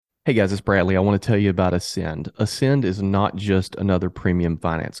Hey guys, it's Bradley. I want to tell you about Ascend. Ascend is not just another premium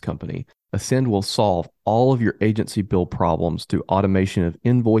finance company. Ascend will solve all of your agency bill problems through automation of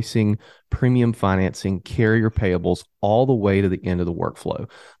invoicing, premium financing, carrier payables, all the way to the end of the workflow.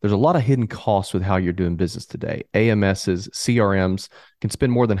 There's a lot of hidden costs with how you're doing business today. AMSs, CRMs can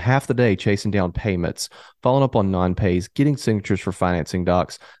spend more than half the day chasing down payments, following up on non-pays, getting signatures for financing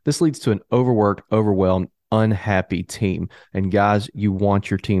docs. This leads to an overworked, overwhelmed, unhappy team. And guys, you want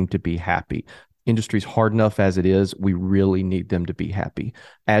your team to be happy. Industry's hard enough as it is. We really need them to be happy.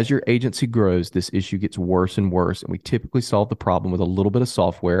 As your agency grows, this issue gets worse and worse. And we typically solve the problem with a little bit of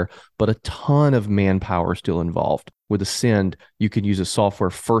software, but a ton of manpower still involved. With Ascend, you can use a software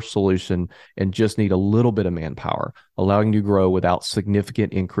first solution and just need a little bit of manpower, allowing you to grow without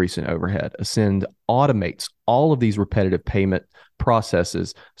significant increase in overhead. Ascend automates all of these repetitive payment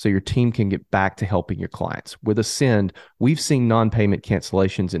processes so your team can get back to helping your clients. With Ascend, we've seen non-payment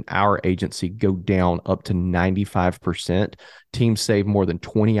cancellations in our agency go down up to 95%. Teams save more than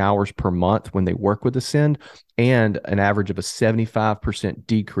 20 hours per month when they work with Ascend, and an average of a 75%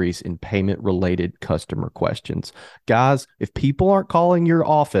 decrease in payment-related customer questions. Guys, if people aren't calling your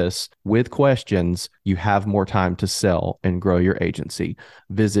office with questions, you have more time to sell and grow your agency.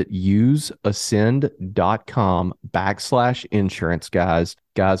 Visit useascend.com/insurance, guys.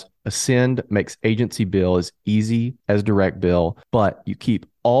 Guys, Ascend makes agency bill as easy as direct bill, but you keep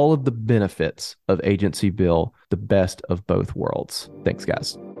all of the benefits of agency bill, the best of both worlds. Thanks,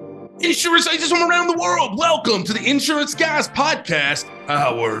 guys. Insurance agents from around the world, welcome to the Insurance Guys podcast,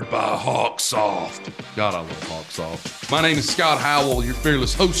 powered by Hawksoft. God, I love Hawksoft. My name is Scott Howell, your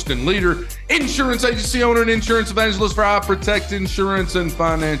fearless host and leader, insurance agency owner and insurance evangelist for I Protect Insurance and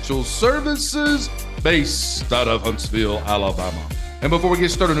Financial Services, based out of Huntsville, Alabama. And before we get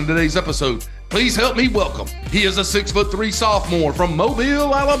started on today's episode, please help me welcome. He is a 6'3" sophomore from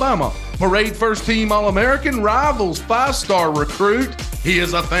Mobile, Alabama. Parade first team All-American, Rivals 5-star recruit. He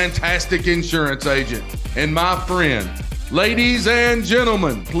is a fantastic insurance agent. And my friend, ladies and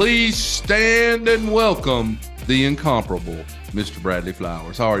gentlemen, please stand and welcome the incomparable Mr. Bradley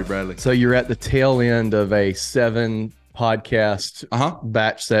Flowers. How are you, Bradley? So you're at the tail end of a 7 podcast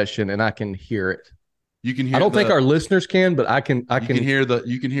batch session, and I can hear it. You can hear. I don't think our listeners can, but I can.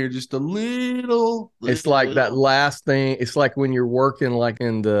 You can hear just a little. It's like that last thing. It's like when you're working like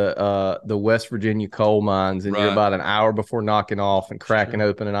in the West Virginia coal mines, and you're about an hour before knocking off and cracking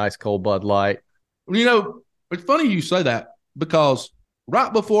open an ice cold Bud Light. You know, it's funny you say that, because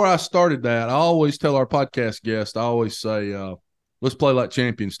right before I started that, I always tell our podcast guests, I always say, let's play like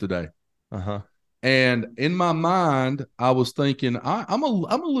champions today. And in my mind, I was thinking, I'm a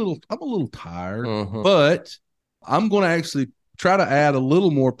little tired, but I'm going to actually try to add a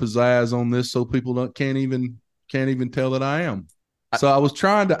little more pizzazz on this so people can't even tell that I am. So I was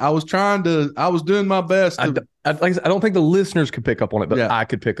doing my best. I don't think the listeners could pick up on it, but I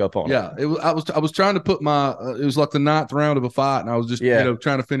could pick up on it. Yeah, I was trying to put it was like the 9th round of a fight, and I was just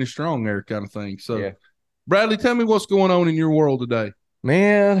trying to finish strong there, kind of thing. So, Bradley, tell me what's going on in your world today.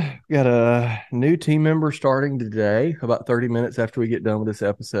 Man, got a new team member starting today, about 30 minutes after we get done with this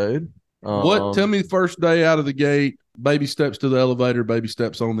episode. Tell me the first day out of the gate, baby steps to the elevator, baby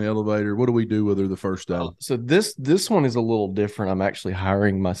steps on the elevator. What do we do with her the first day? So this one is a little different. I'm actually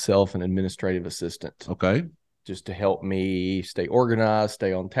hiring myself an administrative assistant. Okay. Just to help me stay organized,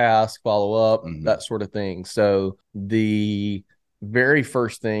 stay on task, follow up, that sort of thing. So the very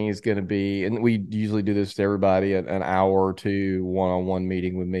first thing is going to be, and we usually do this to everybody, an hour or two one-on-one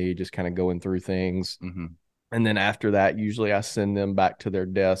meeting with me, just kind of going through things. And then after that, usually I send them back to their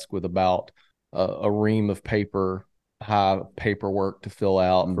desk with about a ream of paperwork to fill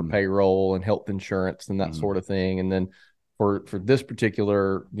out for payroll and health insurance and that sort of thing. And then for this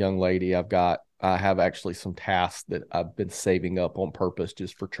particular young lady, I have actually some tasks that I've been saving up on purpose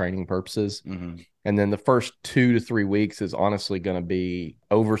just for training purposes. And then the first 2 to 3 weeks is honestly going to be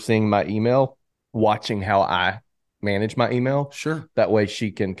overseeing my email, watching how I manage my email. Sure. That way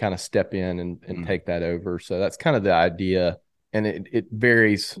she can kind of step in and take that over. So that's kind of the idea. And it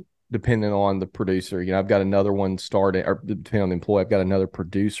varies depending on the producer. You know, I've got another one starting, or depending on the employee, I've got another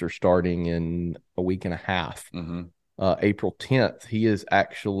producer starting in a week and a half. April 10th, he is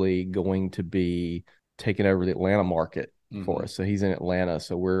actually going to be taking over the Atlanta market for us. So he's in Atlanta.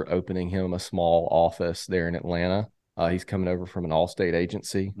 So we're opening him a small office there in Atlanta. He's coming over from an all-state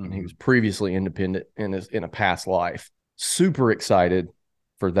agency, and he was previously independent in a past life. Super excited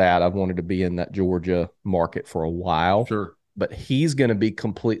for that. I've wanted to be in that Georgia market for a while. Sure. But he's going to be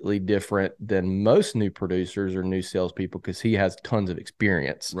completely different than most new producers or new salespeople because he has tons of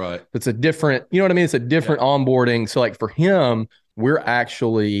experience. Right. It's a different, you know what I mean? It's a different onboarding. So like for him, We're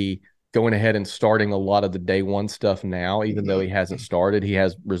actually going ahead and starting a lot of the day one stuff now, even though he hasn't started. He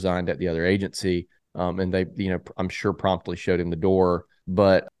has resigned at the other agency. And they, I'm sure promptly showed him the door,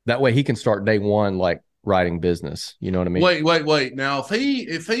 but that way he can start day one, like writing business. You know what I mean? Wait. Now,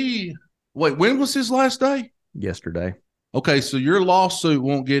 when was his last day? Yesterday. Okay, so your lawsuit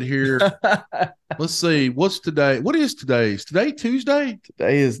won't get here. Let's see. What's today? What is today? Is today Tuesday?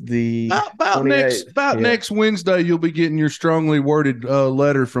 Today is the next Wednesday. You'll be getting your strongly worded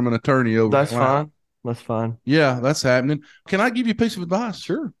letter from an attorney over. That's fine. That's fine. Yeah, that's happening. Can I give you a piece of advice?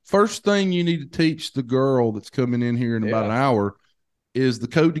 Sure. First thing you need to teach the girl that's coming in here in about an hour is the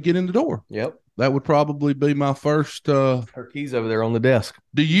code to get in the door. Yep. That would probably be my first. Her keys over there on the desk.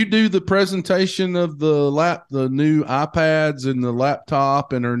 Do you do the presentation of the new iPads and the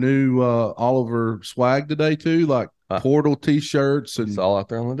laptop and her new all of her swag today too, like Portal T-shirts and it's all out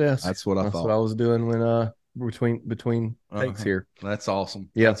there on the desk? That's what I thought. That's what I was doing when between takes here. That's awesome.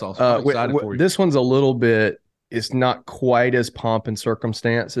 Yeah, that's awesome. I'm excited for you. This one's a little bit. It's not quite as pomp and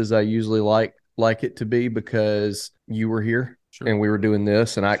circumstance as I usually like it to be because you were here. Sure. And we were doing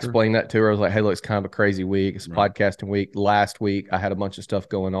this, and I explained that to her. I was like, hey, look, it's kind of a crazy week. It's a podcasting week. Last week, I had a bunch of stuff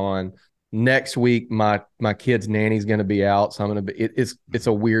going on. Next week, my kid's nanny's going to be out, so I'm going to be. It's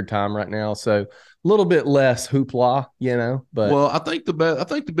a weird time right now, so a little bit less hoopla, But I think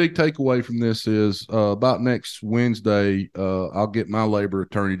the big takeaway from this is about next Wednesday, I'll get my labor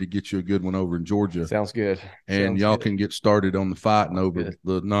attorney to get you a good one over in Georgia. Sounds good. And y'all can get started on the fighting over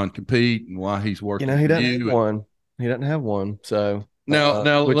the non-compete and why he's working. He doesn't have one. He doesn't have one, so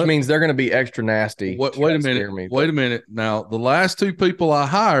now, which means they're going to be extra nasty. Wait a minute. Now, the last two people I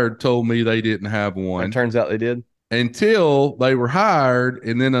hired told me they didn't have one. It turns out they did until they were hired,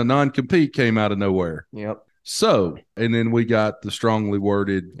 and then a non-compete came out of nowhere. Yep. So, and then we got the strongly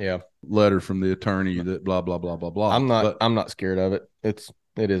worded letter from the attorney that blah blah blah blah blah. I'm not scared of it. It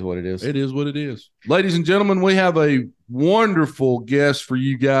is what it is. It is what it is. Ladies and gentlemen, we have a wonderful guest for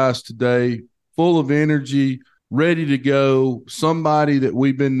you guys today, full of energy, ready to go, somebody that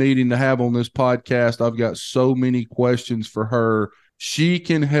we've been needing to have on this podcast. I've got so many questions for her. She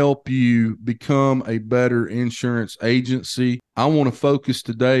can help you become a better insurance agency. I want to focus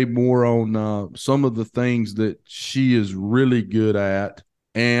today more on some of the things that she is really good at.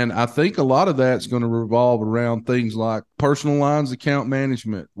 And I think a lot of that's going to revolve around things like personal lines account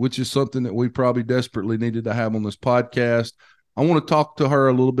management, which is something that we probably desperately needed to have on this podcast. I want to talk to her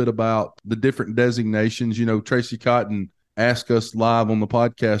a little bit about the different designations. Tracy Cotton asked us live on the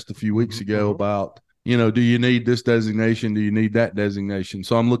podcast a few weeks ago about, do you need this designation? Do you need that designation?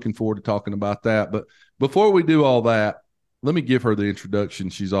 So I'm looking forward to talking about that. But before we do all that, let me give her the introduction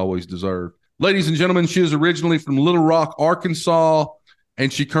she's always deserved. Ladies and gentlemen, she is originally from Little Rock, Arkansas,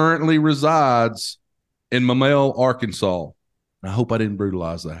 and she currently resides in Mamel, Arkansas. I hope I didn't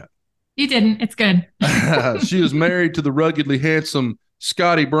brutalize that. You didn't. It's good. She is married to the ruggedly handsome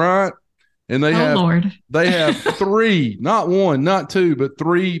Scotty Bryant, and they have three, not one, not two, but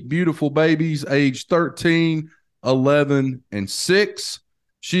three beautiful babies, aged 13, 11, and 6.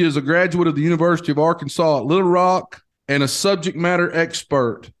 She is a graduate of the University of Arkansas at Little Rock and a subject matter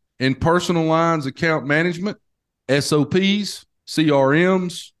expert in personal lines account management, SOPs,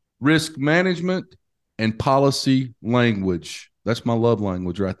 CRMs, risk management, and policy language. That's my love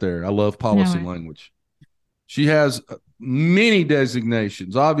language right there. I love policy language. She has many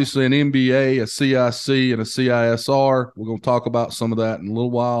designations, obviously an MBA, a CIC, and a CISR. We're going to talk about some of that in a little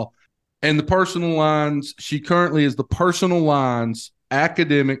while. And the personal lines, she currently is the personal lines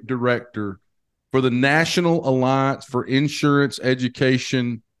academic director for the National Alliance for Insurance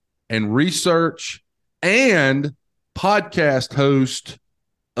Education and Research and podcast host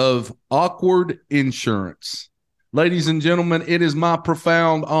of Awkward Insurance. Ladies and gentlemen, it is my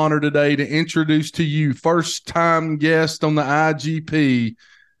profound honor today to introduce to you first-time guest on the IGP,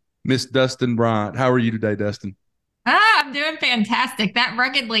 Miss Dustyne Bryant. How are you today, Dustyne? I'm doing fantastic. That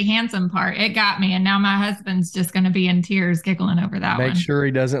ruggedly handsome part, it got me. And now my husband's just going to be in tears giggling over that one. Make sure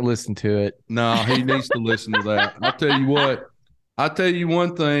he doesn't listen to it. No, he needs to listen to that. I'll tell you what. I'll tell you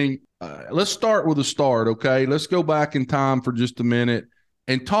one thing. Let's start with a start, okay? Let's go back in time for just a minute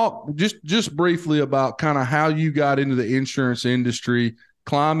and talk just briefly about kind of how you got into the insurance industry,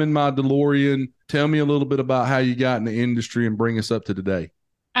 climbing my DeLorean. Tell me a little bit about how you got in the industry and bring us up to today.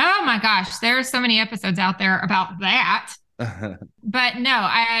 Oh my gosh, there's so many episodes out there about that. But no,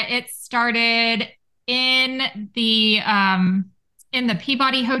 it started in the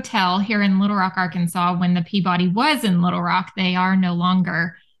Peabody Hotel here in Little Rock, Arkansas. When the Peabody was in Little Rock, they are no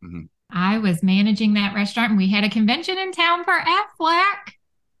longer. Mm-hmm. I was managing that restaurant, and we had a convention in town for Aflac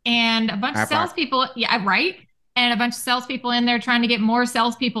and a bunch of salespeople. Yeah, right. and a bunch of salespeople in there trying to get more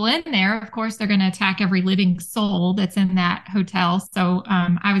salespeople in there. Of course, they're going to attack every living soul that's in that hotel. So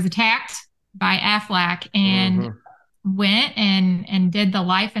I was attacked by Aflac and went and did the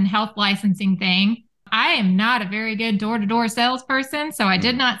life and health licensing thing. I am not a very good door-to-door salesperson, so I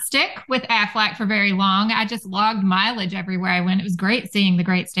did not stick with Aflac for very long. I just logged mileage everywhere I went. It was great seeing the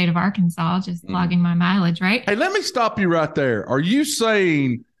great state of Arkansas, just logging my mileage, right? Hey, let me stop you right there. Are you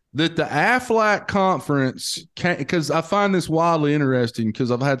saying that the Aflac conference, because I find this wildly interesting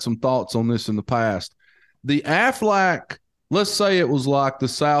because I've had some thoughts on this in the past. The Aflac, let's say it was like the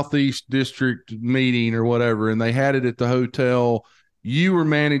Southeast District meeting or whatever, and they had it at the hotel. You were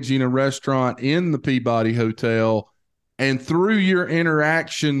managing a restaurant in the Peabody Hotel, and through your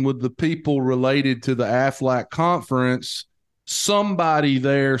interaction with the people related to the Aflac conference, somebody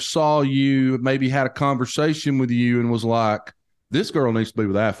there saw you, maybe had a conversation with you and was like, this girl needs to be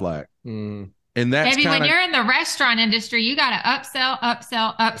with Aflac. And that's maybe when you're in the restaurant industry, you got to upsell.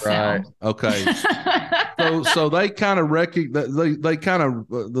 Right. Okay. So they kind of they kind of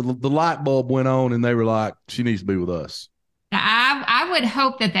the light bulb went on, and they were like, she needs to be with us. I would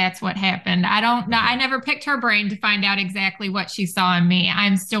hope that that's what happened. I don't know. I never picked her brain to find out exactly what she saw in me.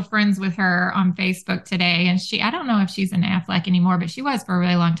 I'm still friends with her on Facebook today. And I don't know if she's in Aflac anymore, but she was for a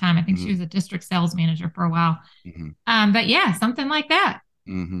really long time. I think she was a district sales manager for a while. But yeah, something like that.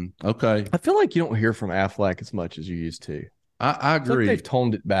 Okay. I feel like you don't hear from Aflac as much as you used to. I agree. They've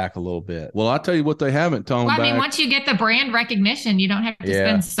toned it back a little bit. Well, I'll tell you what they haven't toned back. I mean, once you get the brand recognition, you don't have to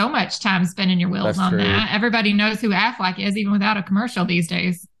spend so much time spinning your wheels on that. Everybody knows who Aflac is, even without a commercial these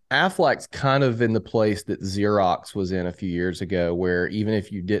days. Aflac's kind of in the place that Xerox was in a few years ago, where even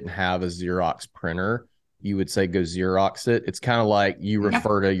if you didn't have a Xerox printer, you would say go Xerox it. It's kind of like you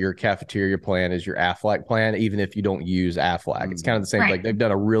refer to your cafeteria plan as your Aflac plan, even if you don't use Aflac. It's kind of the same. Like they've done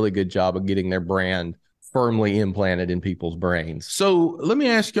a really good job of getting their brand firmly implanted in people's brains. So let me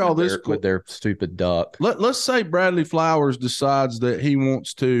ask y'all this with their stupid duck. Let's say Bradley Flowers decides that he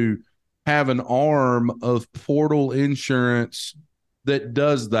wants to have an arm of Portal Insurance that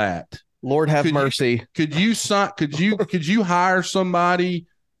does that. Lord have mercy. Could you hire somebody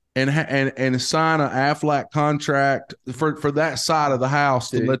and sign an Aflac contract for that side of the house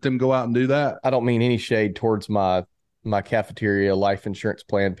to let them go out and do that? I don't mean any shade towards my cafeteria life insurance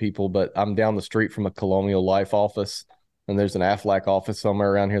plan people, but I'm down the street from a Colonial Life office, and there's an Aflac office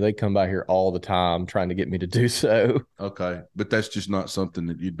somewhere around here. They come by here all the time trying to get me to do so. Okay. But that's just not something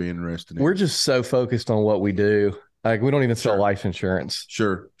that you'd be interested in. We're just so focused on what we do. Like, we don't even sell life insurance.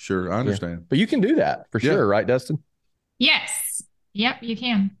 Sure. I understand. But you can do that for sure, right, Dustin? Yes. Yep, you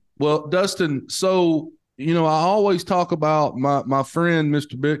can. Well, Dustin, so I always talk about my friend,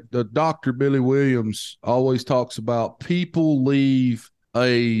 Dr. Billy Williams, always talks about people leave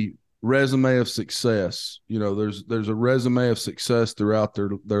a resume of success. There's a resume of success throughout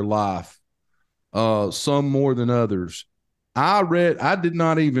their life, some more than others. I did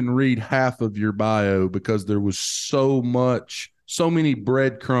not even read half of your bio because there was so many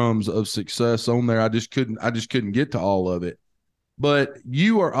breadcrumbs of success on there. I just couldn't get to all of it. But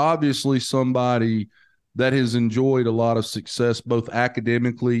you are obviously somebody that has enjoyed a lot of success, both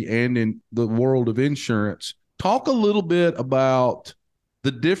academically and in the world of insurance. Talk a little bit about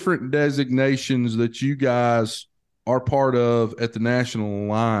the different designations that you guys are part of at the National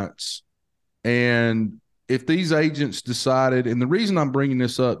Alliance. And if these agents decided, and the reason I'm bringing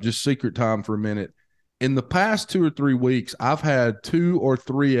this up, just secret time for a minute, in the past 2 or 3 weeks, I've had 2 or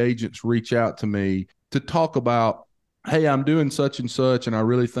 3 agents reach out to me to talk about, hey, I'm doing such and such, and I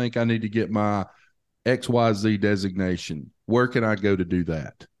really think I need to get my XYZ designation. Where can I go to do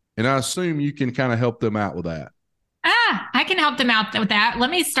that? And I assume you can kind of help them out with that. I can help them out with that. Let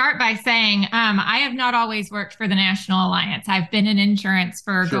me start by saying I have not always worked for the National Alliance. I've been in insurance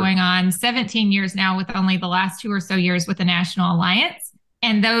for going on 17 years now, with only the last 2 or so years with the National Alliance.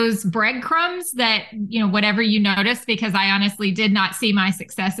 And those breadcrumbs that, whatever you notice, because I honestly did not see my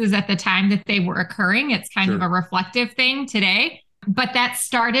successes at the time that they were occurring. It's kind of a reflective thing today. But that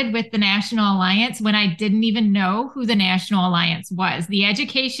started with the National Alliance when I didn't even know who the National Alliance was. The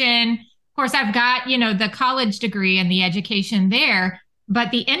education, of course, I've got, the college degree and the education there,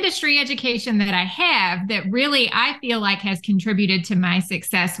 but the industry education that I have that really I feel like has contributed to my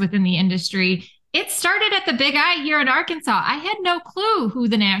success within the industry, it started at the Big I here in Arkansas. I had no clue who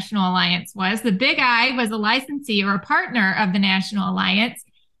the National Alliance was. The Big I was a licensee or a partner of the National Alliance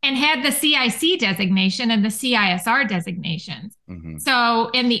and had the CIC designation and the CISR designations. So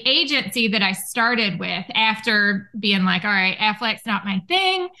in the agency that I started with, after being like, all right, Aflac's not my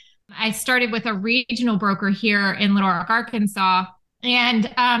thing, I started with a regional broker here in Little Rock, Arkansas. And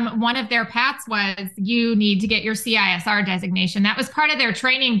one of their paths was you need to get your CISR designation. That was part of their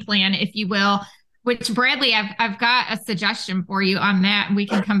training plan, if you will, which Bradley, I've got a suggestion for you on that. And we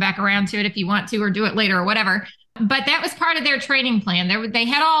can come back around to it if you want to, or do it later or whatever. But that was part of their training plan. They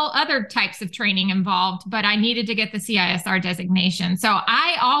had all other types of training involved, but I needed to get the CISR designation. So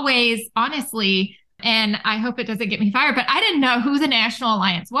I always, honestly, and I hope it doesn't get me fired, but I didn't know who the National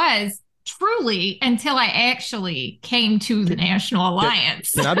Alliance was truly until I actually came to the National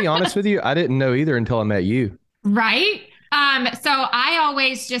Alliance. Can I be honest with you? I didn't know either until I met you. Right. So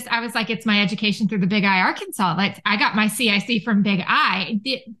I was like, it's my education through the Big I, Arkansas. Like, I got my CIC from Big I.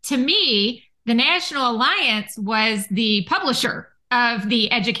 To me, the National Alliance was the publisher of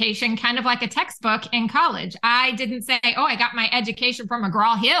the education, kind of like a textbook in college. I didn't say, oh, I got my education from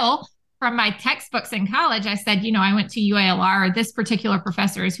McGraw-Hill from my textbooks in college. I said, I went to UALR. This particular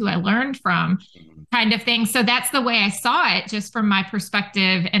professor is who I learned from, kind of thing. So that's the way I saw it, just from my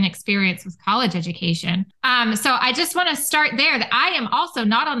perspective and experience with college education. So I just want to start there, that I am also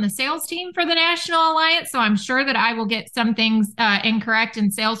not on the sales team for the National Alliance. So I'm sure that I will get some things incorrect,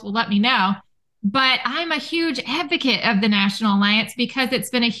 and sales will let me know. But I'm a huge advocate of the National Alliance because it's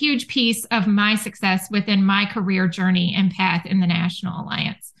been a huge piece of my success within my career journey and path in the National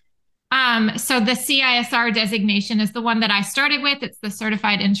Alliance. So the CISR designation is the one that I started with. It's the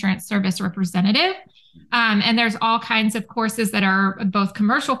Certified Insurance Service Representative. And there's all kinds of courses that are both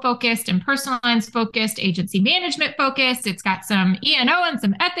commercial focused and personal lines focused, agency management focused. It's got some E&O and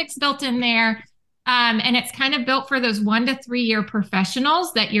some ethics built in there. And it's kind of built for those 1 to 3 year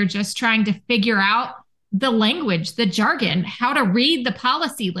professionals that you're just trying to figure out the language, the jargon, how to read the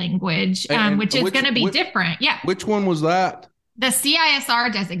policy language, which is going to be different. Yeah. Which one was that? The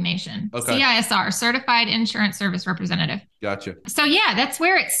CISR designation. Okay. CISR, Certified Insurance Service Representative. Gotcha. So yeah, that's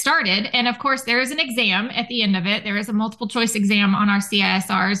where it started. And of course, there is an exam at the end of it. There is a multiple choice exam on our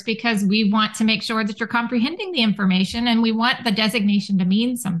CISRs because we want to make sure that you're comprehending the information, and we want the designation to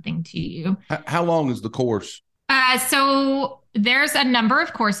mean something to you. How long is the course? So there's a number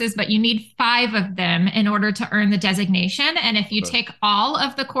of courses, but you need 5 of them in order to earn the designation. And if you take all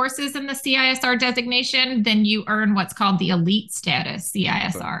of the courses in the CISR designation, then you earn what's called the elite status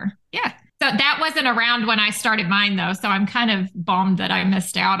CISR. Okay. Yeah. So that wasn't around when I started mine, though. So I'm kind of bummed that I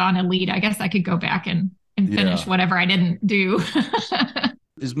missed out on elite. I guess I could go back and finish whatever I didn't do.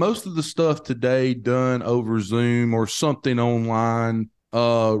 Is most of the stuff today done over Zoom or something online?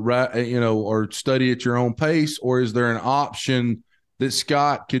 Or study at your own pace, or is there an option that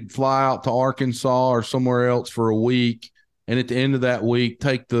Scott could fly out to Arkansas or somewhere else for a week, and at the end of that week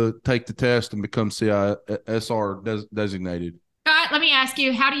take the test and become CISR designated? Scott, let me ask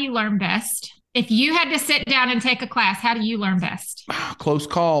you, how do you learn best? If you had to sit down and take a class, how do you learn best? Close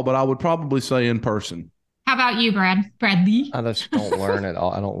call, but I would probably say in person. How about you, Bradley? I just don't learn at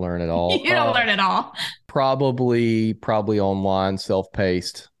all. I don't learn at all. You don't learn at all. Probably online,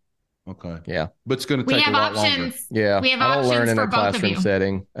 self-paced. Okay. Yeah. But it's going to take a lot longer. Yeah. We have I don't options learn in for a both of classroom you.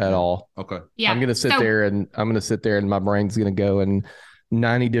 setting at all. Okay. Yeah. I'm going to sit there and my brain's going to go in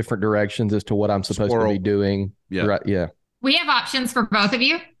 90 different directions as to what I'm supposed to be doing. Yeah. Right. Yeah. We have options for both of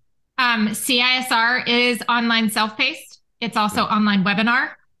you. CISR is online self-paced. It's also online webinar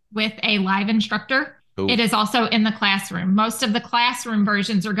with a live instructor. Cool. It is also in the classroom. Most of the classroom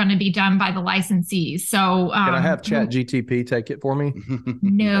versions are going to be done by the licensees. So can I have ChatGPT take it for me?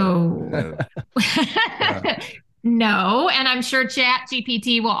 No. No. And I'm sure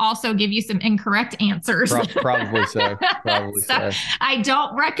ChatGPT will also give you some incorrect answers. Probably so. So I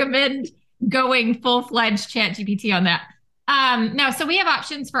don't recommend going full-fledged ChatGPT on that. No, so we have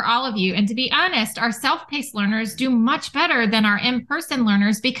options for all of you. And to be honest, our self-paced learners do much better than our in-person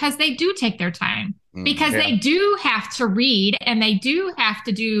learners because they do take their time, because they do have to read, and they do have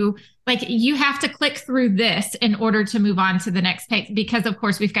to do, like, you have to click through this in order to move on to the next page, because of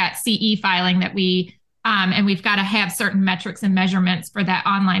course we've got CE filing that and we've got to have certain metrics and measurements for that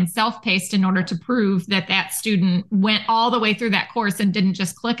online self-paced in order to prove that that student went all the way through that course and didn't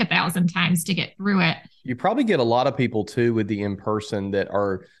just click 1,000 times to get through it. You probably get a lot of people too with the in-person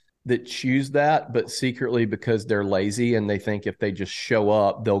that choose that, but secretly because they're lazy and they think if they just show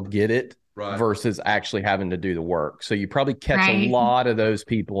up, they'll get it, right, versus actually having to do the work. So you probably catch a lot of those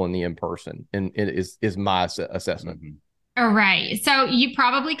people in the in-person, and it is my assessment. Mm-hmm. All right. So you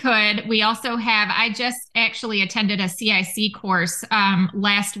probably could. We also I just actually attended a CIC course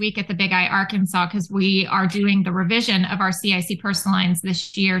last week at the Big I, Arkansas, because we are doing the revision of our CIC personal lines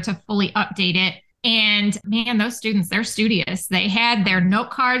this year to fully update it. And man, those students, they're studious. They had their note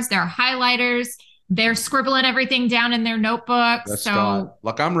cards, their highlighters, they're scribbling everything down in their notebooks.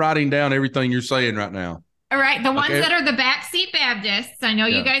 Like I'm writing down everything you're saying right now. All right. The ones that are the backseat Baptists, I know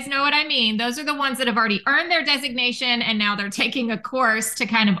you guys know what I mean. Those are the ones that have already earned their designation and now they're taking a course to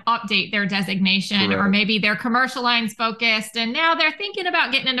kind of update their designation. Or maybe they're commercial lines focused and now they're thinking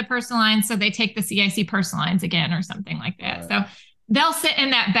about getting into personal lines. So they take the CIC personal lines again or something like that. So they'll sit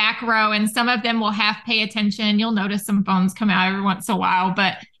in that back row and some of them will half pay attention. You'll notice some phones come out every once in a while,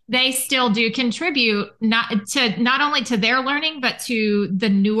 but they still do contribute not only to their learning, but to the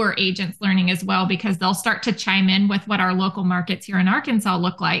newer agents learning as well, because they'll start to chime in with what our local markets here in Arkansas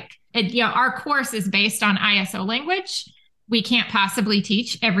look like. Our course is based on ISO language. We can't possibly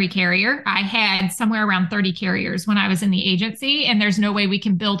teach every carrier. I had somewhere around 30 carriers when I was in the agency, and there's no way we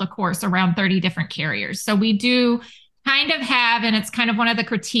can build a course around 30 different carriers. So we do kind of have, and it's kind of one of the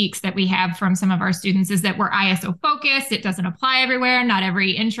critiques that we have from some of our students is that we're ISO focused. It doesn't apply everywhere. Not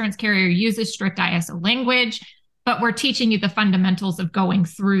every insurance carrier uses strict ISO language, but we're teaching you the fundamentals of going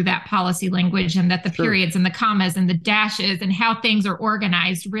through that policy language and that the periods and the commas and the dashes and how things are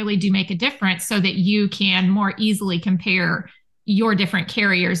organized really do make a difference so that you can more easily compare your different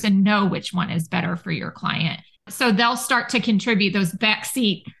carriers and know which one is better for your client. So they'll start to contribute, those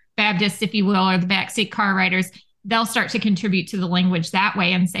backseat Baptists, if you will, or the backseat car riders. They'll start to contribute to the language that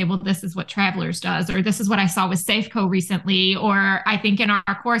way and say, well, this is what Travelers does, or this is what I saw with Safeco recently. Or I think in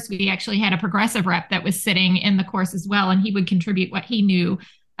our course, we actually had a Progressive rep that was sitting in the course as well. And he would contribute what he knew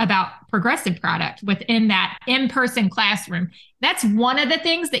about Progressive product within that in-person classroom. That's one of the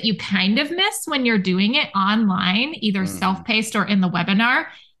things that you kind of miss when you're doing it online, either self-paced or in the webinar,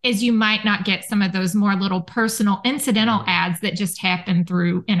 is you might not get some of those more little personal incidental ads that just happen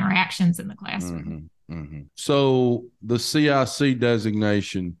through interactions in the classroom. So the CIC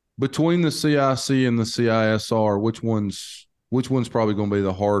designation, between the CIC and the CISR, which one's probably going to be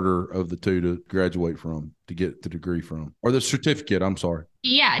the harder of the two to graduate from, to get the degree from, or the certificate? I'm sorry.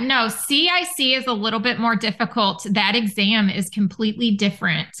 Yeah, no, CIC is a little bit more difficult. That exam is completely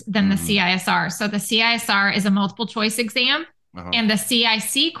different than the CISR. So the CISR is a multiple choice exam. And the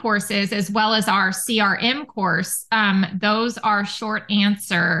CIC courses, as well as our CRM course, those are short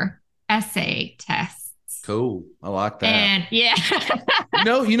answer essay tests. Cool. I like that. And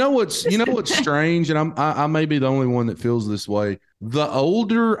you know what's strange, and I may be the only one that feels this way. The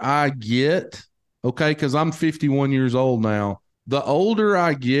older I get, because I'm 51 years old now, the older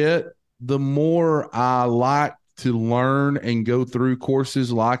I get, the more I like to learn and go through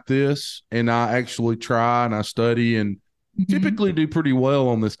courses like this. And I actually try and I study and typically do pretty well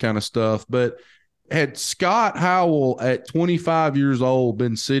on this kind of stuff. But had Scott Howell at 25 years old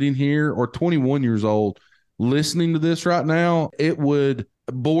been sitting here, or 21 years old listening to this right now, it would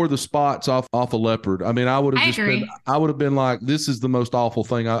bore the spots off a leopard. I mean, I would have been like, this is the most awful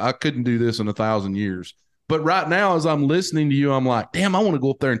thing. I couldn't do this in 1,000 years. But right now, as I'm listening to you, I'm like, damn, I want to go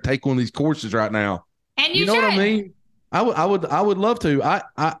up there and take one of these courses right now. And you know what I mean? I would love to.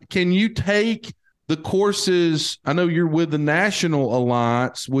 Can you take the courses? I know you're with the National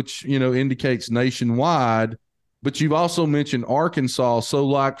Alliance, which, indicates nationwide, but you've also mentioned Arkansas. So,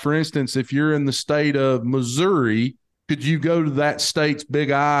 like, for instance, if you're in the state of Missouri, could you go to that state's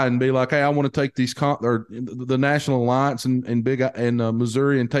Big I and be like, hey, I want to take these or the National Alliance and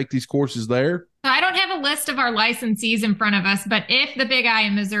Missouri and take these courses there? So I don't have a list of our licensees in front of us, but if the Big I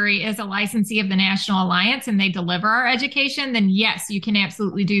in Missouri is a licensee of the National Alliance and they deliver our education, then yes, you can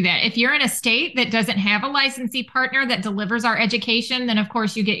absolutely do that. If you're in a state that doesn't have a licensee partner that delivers our education, then of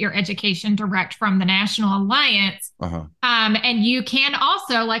course you get your education direct from the National Alliance. And you can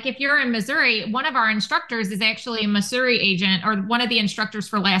also, like if you're in Missouri, one of our instructors is actually a Missouri agent, or one of the instructors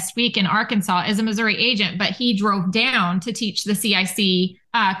for last week in Arkansas is a Missouri agent, but he drove down to teach the CIC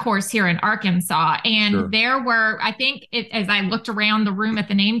course here in Arkansas. And there were, I think as I looked around the room at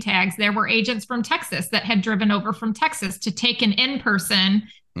the name tags, there were agents from Texas that had driven over from Texas to take an in-person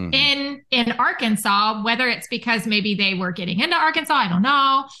in Arkansas, whether it's because maybe they were getting into Arkansas, I don't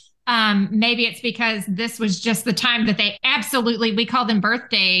know. Maybe it's because this was just the time that they we call them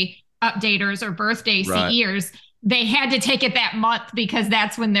birthday updaters or birthday CEers. They had to take it that month because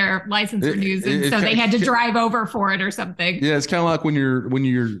that's when their license renews. And so they had to drive over for it or something. Yeah, it's kind of like when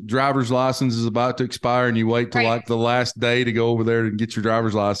your driver's license is about to expire and you wait till like the last day to go over there and get your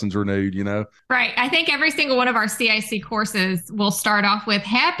driver's license renewed, Right. I think every single one of our CIC courses will start off with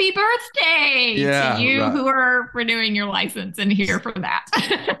happy birthday to you who are renewing your license and here for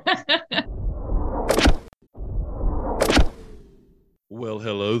that. Well,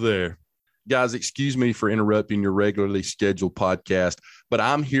 hello there. Guys, excuse me for interrupting your regularly scheduled podcast, but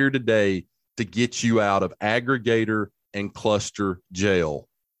I'm here today to get you out of aggregator and cluster jail.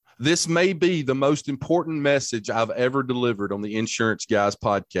 This may be the most important message I've ever delivered on the Insurance Guys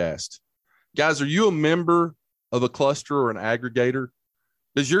podcast. Guys, are you a member of a cluster or an aggregator?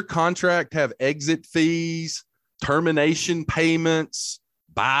 Does your contract have exit fees, termination payments,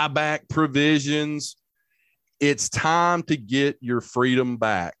 buyback provisions? It's time to get your freedom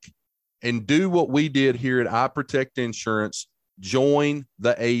back and do what we did here at iProtect Insurance. Join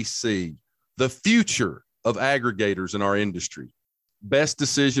the AC, the future of aggregators in our industry. Best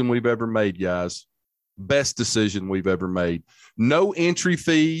decision we've ever made, guys. Best decision we've ever made. No entry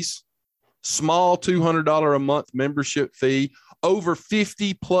fees, small $200 a month membership fee, over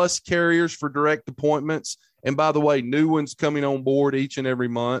 50 plus carriers for direct appointments. And by the way, new ones coming on board each and every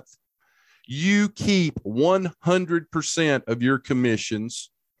month. You keep 100% of your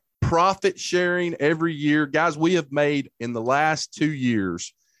commissions, profit sharing every year. Guys, we have made in the last 2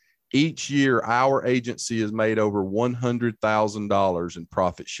 years, each year, our agency has made over $100,000 in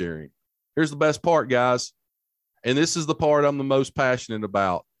profit sharing. Here's the best part, guys. And this is the part I'm the most passionate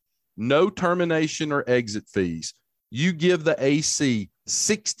about. No termination or exit fees. You give the AC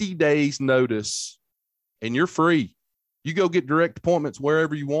 60 days notice and you're free. You go get direct appointments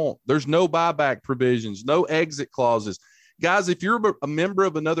wherever you want. There's no buyback provisions, no exit clauses. Guys, if you're a member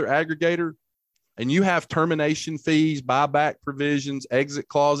of another aggregator and you have termination fees, buyback provisions, exit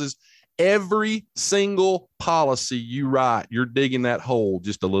clauses, every single policy you write, you're digging that hole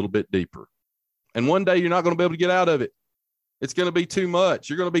just a little bit deeper. And one day you're not going to be able to get out of it. It's going to be too much.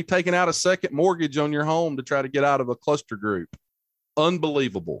 You're going to be taking out a second mortgage on your home to try to get out of a cluster group.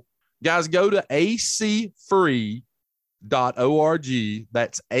 Unbelievable. Guys, go to acfree.org.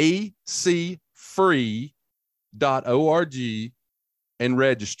 That's acfree.org and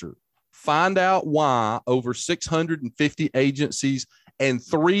register. Find out why over 650 agencies and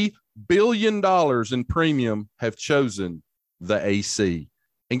 $3 billion in premium have chosen the AC.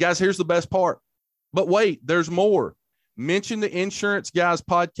 And guys, here's the best part. But wait, there's more. Mention the Insurance Guys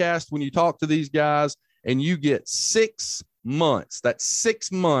podcast when you talk to these guys, and you get 6 months. That's 6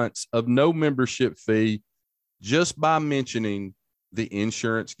 months of no membership fee just by mentioning the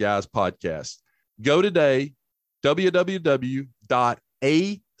Insurance Guys podcast. Go today,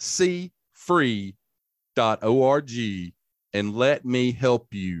 www.acfree.org, and let me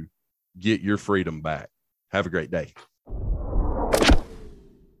help you get your freedom back. Have a great day.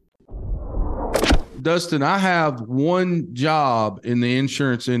 Dustin, I have one job in the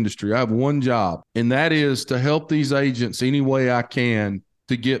insurance industry. I have one job, and that is to help these agents any way I can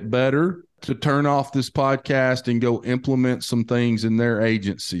to get better, to turn off this podcast and go implement some things in their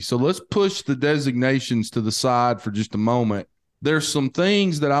agency. So let's push the designations to the side for just a moment. There's some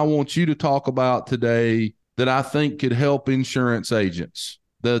things that I want you to talk about today that I think could help insurance agents,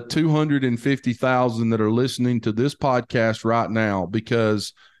 the 250,000 that are listening to this podcast right now,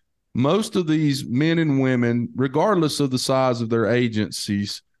 because most of these men and women, regardless of the size of their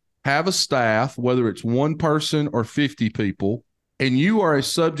agencies, have a staff, whether it's one person or 50 people, and you are a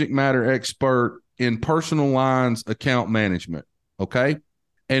subject matter expert in personal lines account management, okay?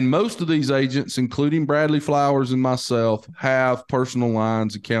 And most of these agents, including Bradley Flowers and myself, have personal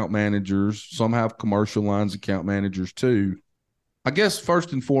lines account managers. Some have commercial lines account managers too. I guess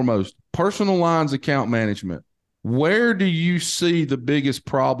first and foremost, personal lines account management. Where do you see the biggest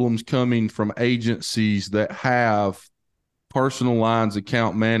problems coming from agencies that have personal lines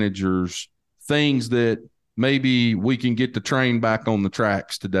account managers, things that maybe we can get the train back on the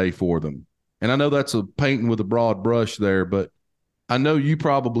tracks today for them? And I know that's a painting with a broad brush there, but I know you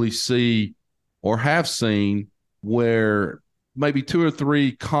probably see or have seen where maybe 2 or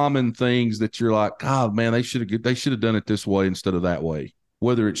 3 common things that you're like, God, man, they should have done it this way instead of that way.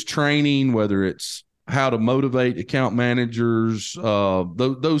 Whether it's training, whether it's how to motivate account managers,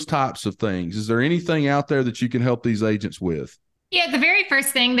 those types of things. Is there anything out there that you can help these agents with? Yeah, the very first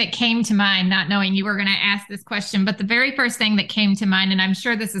thing that came to mind, not knowing you were going to ask this question, but the very first thing that came to mind, and I'm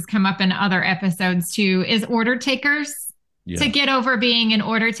sure this has come up in other episodes too, is order takers. Yeah. To get over being an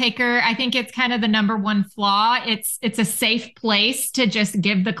order taker, I think it's kind of the number one flaw. It's a safe place to just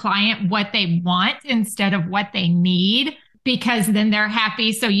give the client what they want instead of what they need, because then they're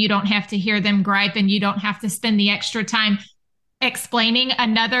happy. So you don't have to hear them gripe and you don't have to spend the extra time explaining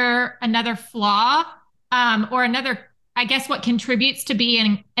another flaw, or another, I guess what contributes to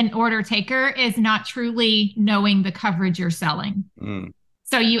being an order taker is not truly knowing the coverage you're selling.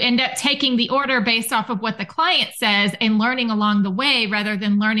 So you end up taking the order based off of what the client says and learning along the way rather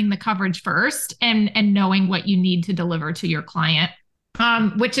than learning the coverage first and knowing what you need to deliver to your client.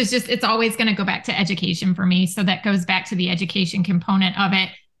 Which is just, it's always going to go back to education for me. So that goes back to the education component of it.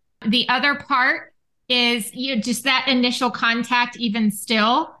 The other part is just that initial contact, even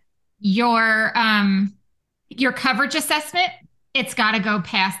still, your coverage assessment. It's got to go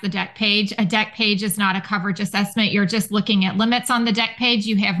past the deck page. A deck page is not a coverage assessment. You're just looking at limits on the deck page.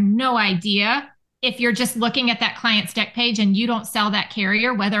 You have no idea if you're just looking at that client's deck page and you don't sell that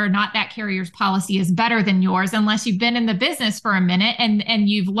carrier, whether or not that carrier's policy is better than yours, unless you've been in the business for a minute and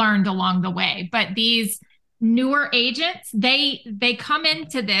you've learned along the way. But these newer agents, they come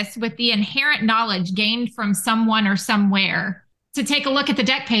into this with the inherent knowledge gained from someone or somewhere to take a look at the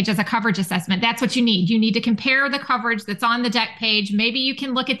deck page as a coverage assessment. That's what you need. You need to compare the coverage that's on the deck page. Maybe you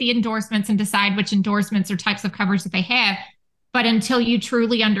can look at the endorsements and decide which endorsements or types of coverage that they have. But until you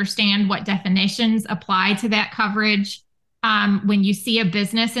truly understand what definitions apply to that coverage, when you see a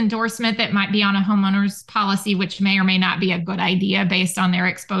business endorsement that might be on a homeowner's policy, which may or may not be a good idea based on their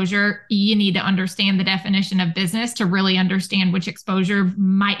exposure, you need to understand the definition of business to really understand which exposure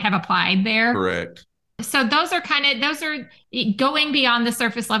might have applied there. Correct. So those are going beyond the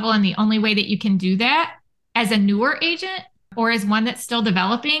surface level. And the only way that you can do that as a newer agent or as one that's still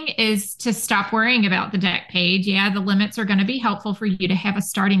developing is to stop worrying about the deck page. Yeah, the limits are going to be helpful for you to have a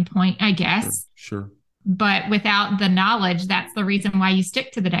starting point, I guess. Sure. But without the knowledge, that's the reason why you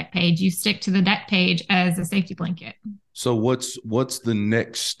stick to the deck page. You stick to the deck page as a safety blanket. So what's the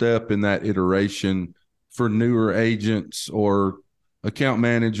next step in that iteration for newer agents or account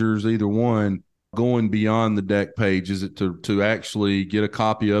managers, either one, going beyond the deck page? Is it to actually get a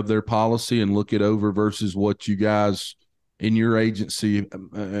copy of their policy and look it over versus what you guys in your agency,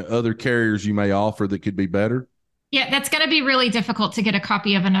 other carriers you may offer that could be better? Yeah, that's going to be really difficult to get a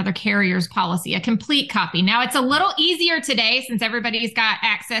copy of another carrier's policy, a complete copy. Now, it's a little easier today since everybody's got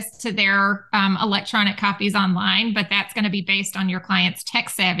access to their electronic copies online, but that's going to be based on your client's tech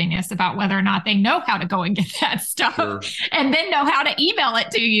savviness about whether or not they know how to go and get that stuff and then know how to email it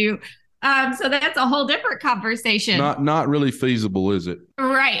to you. So that's a whole different conversation. Not really feasible, is it?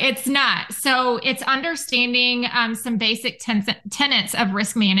 Right. It's not. So it's understanding some basic tenets of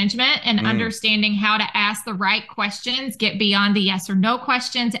risk management and understanding how to ask the right questions, get beyond the yes or no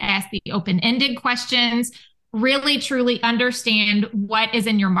questions, ask the open-ended questions, really truly understand what is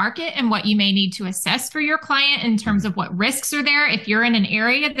in your market and what you may need to assess for your client in terms of what risks are there. If you're in an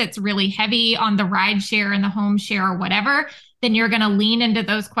area that's really heavy on the ride share and the home share or whatever, then you're going to lean into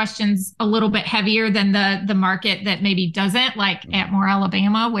those questions a little bit heavier than the market that maybe doesn't, like Atmore,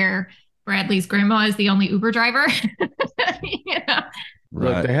 Alabama, where Bradley's grandma is the only Uber driver.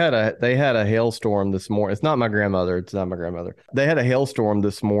 Right. Look, they had a hailstorm this morning. It's not my grandmother. It's not my grandmother. They had a hailstorm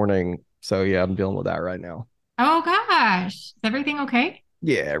this morning. So yeah, I'm dealing with that right now. Oh gosh. Is everything okay?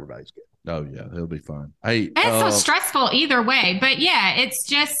 Yeah, everybody's good. Oh yeah, they'll be fine. Hey, it's so stressful either way, but yeah,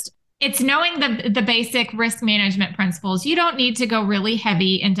 it's knowing the basic risk management principles. You don't need to go really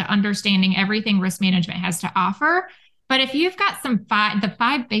heavy into understanding everything risk management has to offer. But if you've got the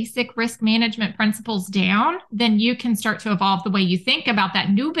five basic risk management principles down, then you can start to evolve the way you think about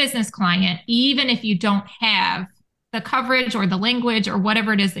that new business client, even if you don't have the coverage or the language or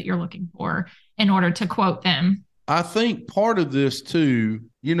whatever it is that you're looking for in order to quote them. I think part of this too,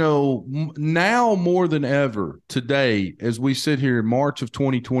 now more than ever today, as we sit here in March of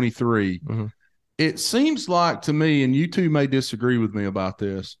 2023, it seems like to me, and you two may disagree with me about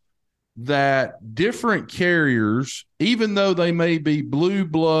this, that different carriers, even though they may be blue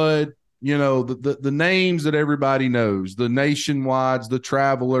blood, the names that everybody knows, the Nationwides, the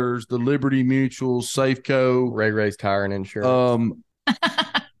Travelers, the Liberty Mutuals, Safeco, Ray's Tire and Insurance.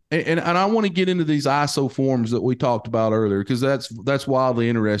 And I want to get into these ISO forms that we talked about earlier because that's wildly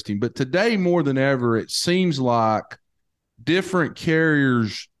interesting. But today more than ever, it seems like different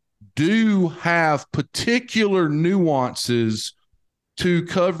carriers do have particular nuances to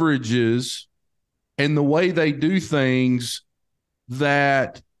coverages and the way they do things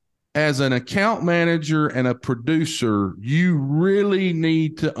that as an account manager and a producer, you really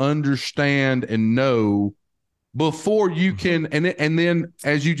need to understand and know before you can, and then,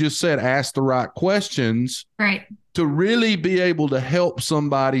 as you just said, ask the right questions, right, to really be able to help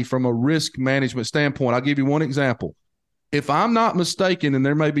somebody from a risk management standpoint. I'll give you one example. If I'm not mistaken, and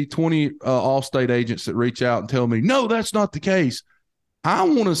there may be 20 Allstate agents that reach out and tell me, no, that's not the case. I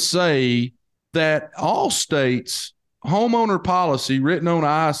want to say that Allstate's homeowner policy written on an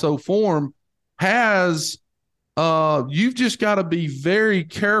ISO form has you've just got to be very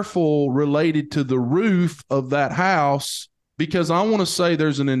careful related to the roof of that house, because I want to say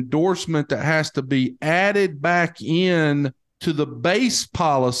there's an endorsement that has to be added back in to the base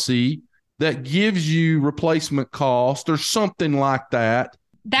policy that gives you replacement cost or something like that.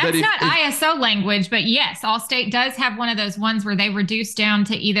 That's not ISO language, but yes, Allstate does have one of those ones where they reduce down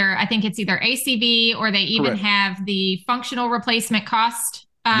to I think it's either ACV or they even have the functional replacement cost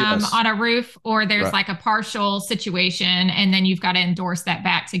Yes. on a roof, or there's Right. like a partial situation, and then you've got to endorse that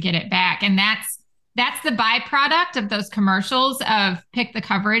back to get it back. And that's the byproduct of those commercials of pick the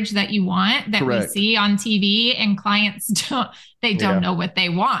coverage that you want that Correct. we see on TV, and clients don't know what they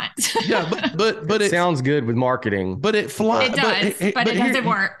want. Yeah, but it sounds good with marketing, but it flies. It does, but it doesn't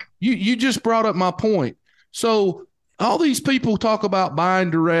work. You just brought up my point. So all these people talk about buying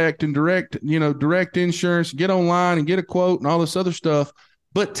direct and direct insurance, get online and get a quote and all this other stuff.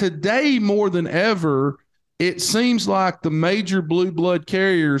 But today, more than ever, it seems like the major blue blood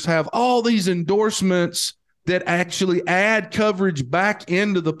carriers have all these endorsements that actually add coverage back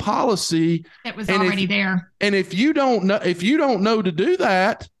into the policy that was already there. And if you don't know to do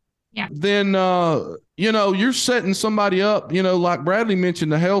that, then you're setting somebody up. Like Bradley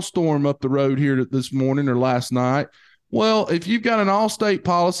mentioned, the hailstorm up the road here this morning or last night. Well, if you've got an Allstate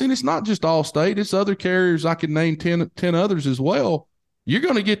policy, and it's not just Allstate, it's other carriers. I could name 10 others as well. You're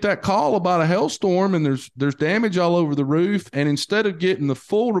going to get that call about a hailstorm, and there's damage all over the roof. And instead of getting the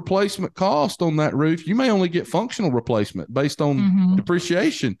full replacement cost on that roof, you may only get functional replacement based on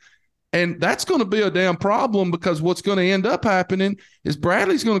depreciation. And that's going to be a damn problem, because what's going to end up happening is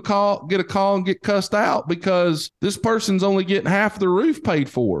Bradley's going to get a call and get cussed out because this person's only getting half the roof paid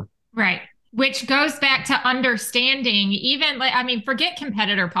for. Right. Which goes back to understanding, forget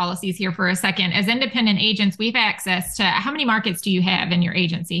competitor policies here for a second. As independent agents, we've access to, how many markets do you have in your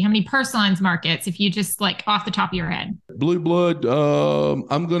agency? How many personal lines markets, if you just like off the top of your head? Blue blood,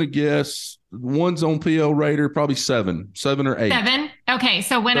 I'm going to guess one's on PL Raider, probably seven or eight. 7. Okay.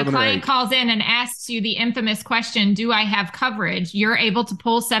 So when a client calls in and asks you the infamous question, do I have coverage? You're able to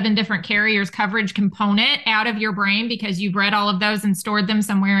pull 7 different carriers coverage component out of your brain because you've read all of those and stored them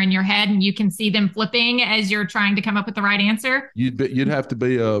somewhere in your head, and you can see them flipping as you're trying to come up with the right answer. You'd have to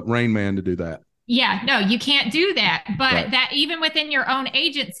be a Rain Man to do that. Yeah, no, you can't do that. But that even within your own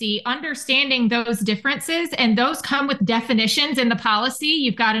agency, understanding those differences, and those come with definitions in the policy.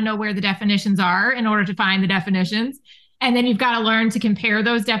 You've got to know where the definitions are in order to find the definitions. And then you've got to learn to compare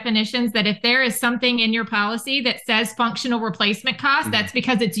those definitions, that if there is something in your policy that says functional replacement cost, that's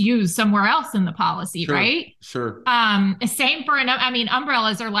because it's used somewhere else in the policy, right? Sure. Same for,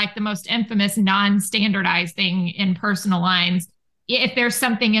 umbrellas are like the most infamous non-standardized thing in personal lines. If there's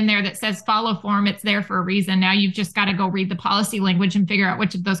something in there that says follow form, it's there for a reason. Now you've just got to go read the policy language and figure out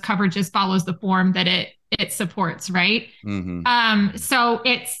which of those coverages follows the form that it supports, right? So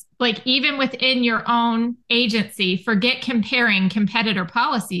it's like, even within your own agency, forget comparing competitor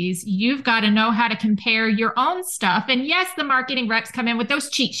policies. You've got to know how to compare your own stuff. And yes, the marketing reps come in with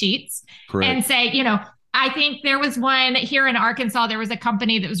those cheat sheets. Correct. And say, I think there was one here in Arkansas. There was a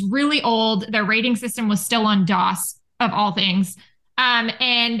company that was really old. Their rating system was still on DOS, of all things.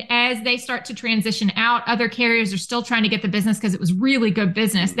 And as they start to transition out, other carriers are still trying to get the business because it was really good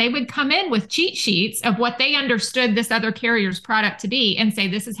business. They would come in with cheat sheets of what they understood this other carrier's product to be and say,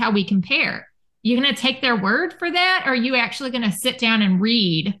 this is how we compare. You're going to take their word for that? Or are you actually going to sit down and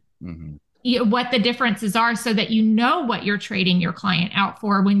read what the differences are, so that you know what you're trading your client out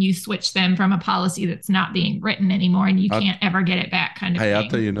for when you switch them from a policy that's not being written anymore and you can't ever get it back, kind of thing. I'll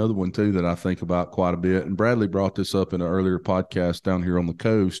tell you another one too that I think about quite a bit. And Bradley brought this up in an earlier podcast down here on the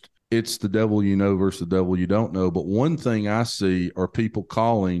coast. It's the devil you know versus the devil you don't know. But one thing I see are people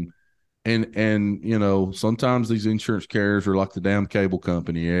calling, and sometimes these insurance carriers are like the damn cable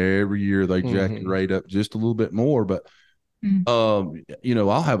company. Every year they jack the rate up just a little bit more. But I'll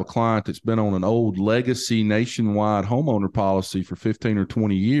have a client that's been on an old legacy nationwide homeowner policy for 15 or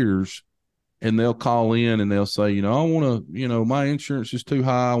 20 years, and they'll call in and they'll say, I want to, my insurance is too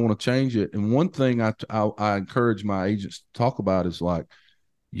high. I want to change it. And one thing I encourage my agents to talk about is like,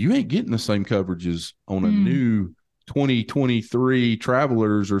 you ain't getting the same coverages on a new 2023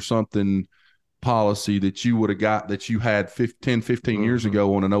 Travelers or something policy that you would have got that you had 15 years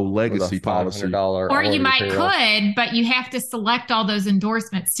ago on an old legacy policy. Or you could, but you have to select all those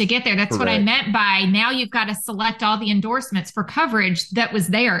endorsements to get there. That's what I meant by, now you've got to select all the endorsements for coverage that was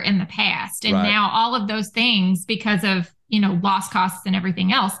there in the past. And now all of those things, because of, loss costs and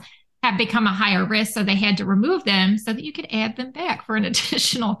everything else, have become a higher risk. So they had to remove them so that you could add them back for an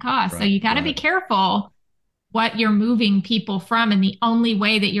additional cost. So you got to be careful what you're moving people from. And the only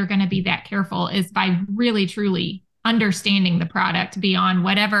way that you're going to be that careful is by really, truly understanding the product beyond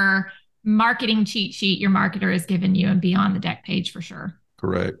whatever marketing cheat sheet your marketer has given you and beyond the deck page, for sure.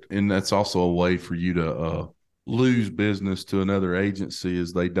 Correct. And that's also a way for you to lose business to another agency,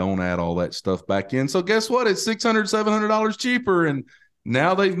 is they don't add all that stuff back in. So guess what? It's $600, $700 cheaper. And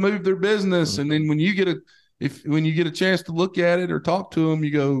now they've moved their business. And then when you get if when you get a chance to look at it or talk to them,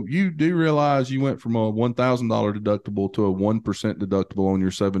 you go, you do realize you went from a $1,000 deductible to a 1% deductible on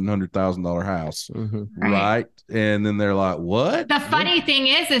your $700,000 house, right? And then they're like, what? The funny thing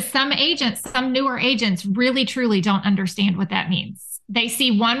is some newer agents really, truly don't understand what that means. They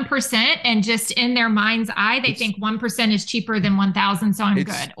see 1% and just in their mind's eye, they think 1% is cheaper than 1,000. So I'm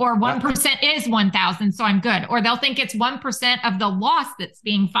good. Or 1% is 1,000. So I'm good. Or they'll think it's 1% of the loss that's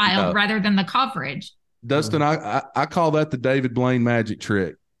being filed rather than the coverage. Dustin, I call that the David Blaine magic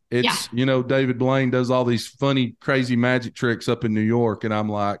trick. It's, David Blaine does all these funny, crazy magic tricks up in New York. And I'm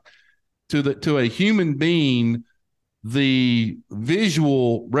like, to a human being, the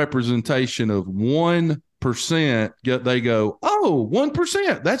visual representation of 1%, they go, oh,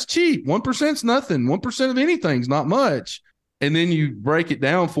 1%, that's cheap. 1%'s nothing. 1% of anything's not much. And then you break it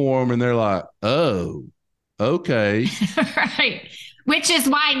down for them and they're like, oh, okay. Right. Which is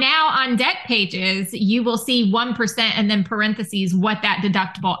why now on deck pages, you will see 1% and then parentheses what that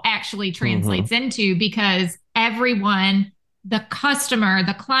deductible actually translates into, because everyone, the customer,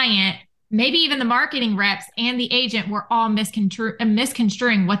 the client, maybe even the marketing reps and the agent were all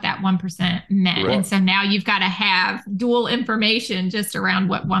misconstruing what that 1% meant. Right. And so now you've got to have dual information just around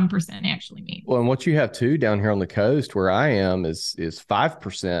what 1% actually means. Well, and what you have too down here on the coast where I am is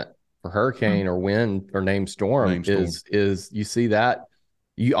 5% for hurricane or wind or named storm. Is you see that.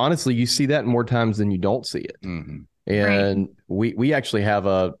 You see that more times than you don't see it. And we actually have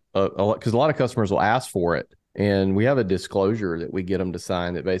because a lot of customers will ask for it. And we have a disclosure that we get them to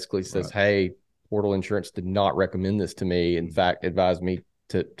sign that basically says, hey, Portal Insurance did not recommend this to me. In fact, advised me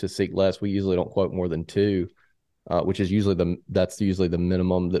to seek less. We usually don't quote more than 2, which is usually the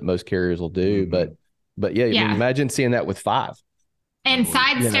minimum that most carriers will do. But yeah, I mean, imagine seeing that with 5. And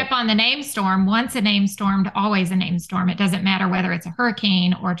sidestep on the name storm. Once a name storm, always a name storm. It doesn't matter whether it's a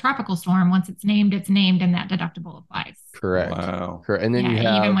hurricane or a tropical storm. Once it's named, and that deductible applies. Correct. Wow. Correct. And then you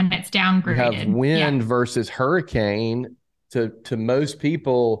have, even when it's downgraded, you have wind versus hurricane. To most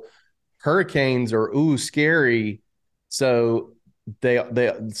people, hurricanes are scary. So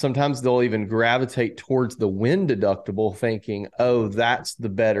they sometimes they'll even gravitate towards the wind deductible, thinking, oh, that's the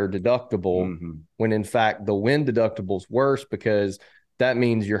better deductible. When in fact the wind deductible is worse, because that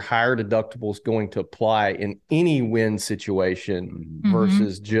means your higher deductible is going to apply in any wind situation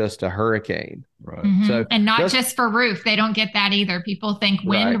versus just a hurricane. Right. So, and not just for roof. They don't get that either. People think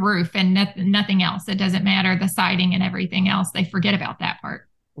wind, roof, and nothing else. It doesn't matter, the siding and everything else. They forget about that part.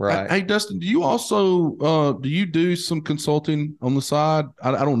 Right. Hey, Dustin, do you also do some consulting on the side?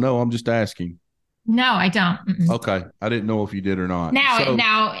 I don't know. I'm just asking. No, I don't. Okay. I didn't know if you did or not.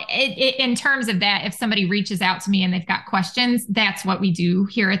 Now, in terms of that, if somebody reaches out to me and they've got questions, that's what we do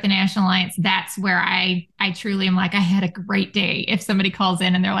here at the National Alliance. That's where I truly am like, I had a great day. If somebody calls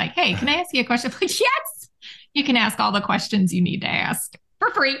in and they're like, hey, can I ask you a question? I'm like, yes, you can ask all the questions you need to ask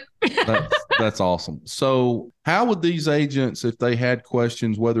for free. That's awesome. So how would these agents, if they had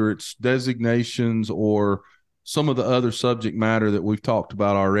questions, whether it's designations or some of the other subject matter that we've talked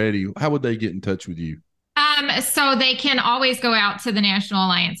about already, how would they get in touch with you? So they can always go out to the National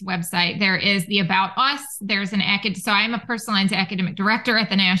Alliance website. There is the About Us. There's so I'm a personal lines academic director at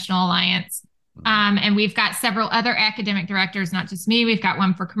the National Alliance. And we've got several other academic directors, not just me. We've got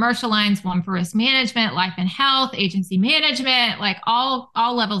one for commercial lines, one for risk management, life and health, agency management, like all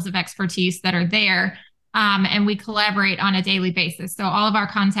levels of expertise that are there. And we collaborate on a daily basis. So all of our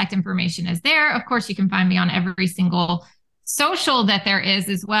contact information is there. Of course, you can find me on every single social that there is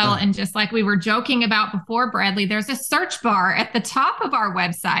as well. And just like we were joking about before, Bradley, there's a search bar at the top of our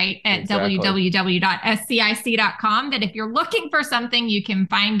website at www.scic.com that if you're looking for something, you can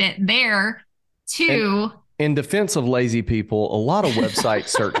find it there too. In defense of lazy people, a lot of website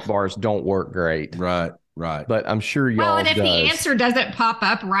search bars don't work great. Right. But I'm sure y'all Well, and if the answer doesn't pop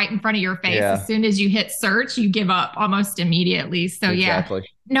up right in front of your face, as soon as you hit search, you give up almost immediately. So exactly.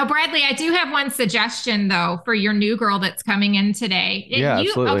 No, Bradley, I do have one suggestion though for your new girl that's coming in today.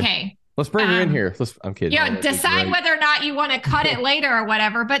 Absolutely. Okay. Let's bring her in here. I'm kidding. Decide whether or not you want to cut it later or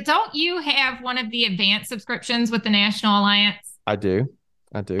whatever. But don't you have one of the advanced subscriptions with the National Alliance? I do.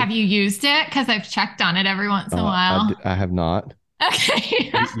 Have you used it? Because I've checked on it every once in a while. I have not.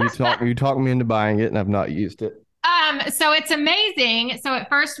 Okay. you talked me into buying it, and I've not used it. So it's amazing. So at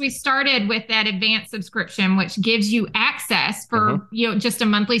first we started with that advanced subscription, which gives you access for just a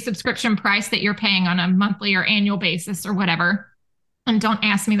monthly subscription price that you're paying on a monthly or annual basis or whatever. And don't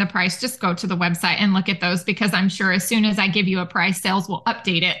ask me the price. Just go to the website and look at those, because I'm sure as soon as I give you a price, sales will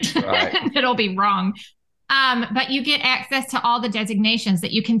update it. Right. And it'll be wrong. But you get access to all the designations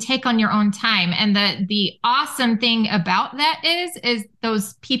that you can take on your own time. And the awesome thing about that is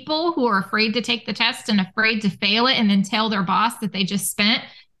those people who are afraid to take the test and afraid to fail it and then tell their boss that they just spent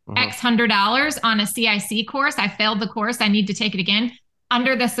X $100 on a CIC course. I failed the course. I need to take it again.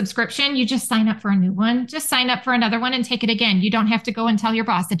 Under the subscription, you just sign up for a new one. Just sign up for another one and take it again. You don't have to go and tell your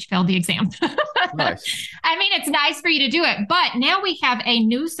boss that you failed the exam. Nice. I mean, it's nice for you to do it. But now we have a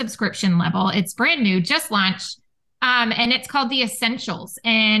new subscription level. It's brand new, just launched. And it's called the Essentials.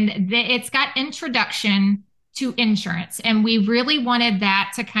 And it's got introduction to insurance. And we really wanted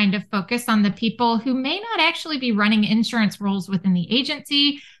that to kind of focus on the people who may not actually be running insurance roles within the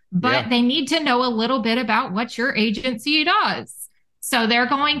agency, but they need to know a little bit about what your agency does. So they're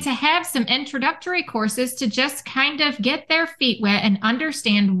going to have some introductory courses to just kind of get their feet wet and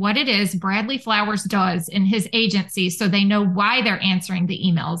understand what it is Bradley Flowers does in his agency, so they know why they're answering the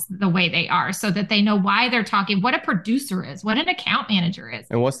emails the way they are, so that they know why they're talking, what a producer is, what an account manager is.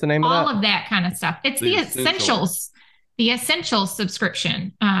 And what's the name of that? All of that kind of stuff. It's the Essentials. The Essentials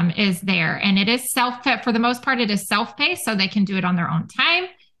subscription is there, and it is for the most part, it is self-paced, so they can do it on their own time.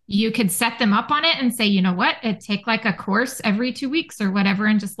 You could set them up on it and say, you know what, take like a course every 2 weeks or whatever,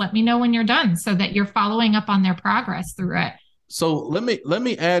 and just let me know when you're done so that you're following up on their progress through it. So let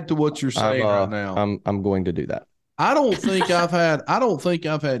me add to what you're saying right now. I'm going to do that. I don't think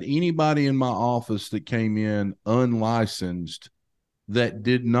I've had anybody in my office that came in unlicensed that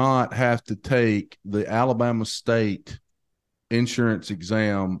did not have to take the Alabama State insurance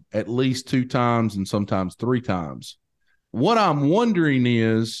exam at least 2 times and sometimes 3 times. What I'm wondering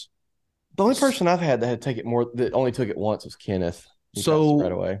is, the only person I've had that had to take it that only took it once was Kenneth. So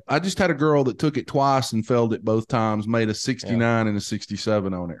right away. I just had a girl that took it twice and failed it both times, made a 69 and a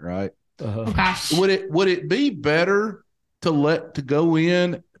 67 on it, right? Oh gosh. Would it be better to go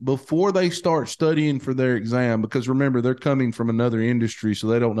in before they start studying for their exam? Because remember, they're coming from another industry, so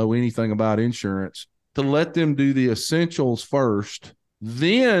they don't know anything about insurance. To let them do the essentials first,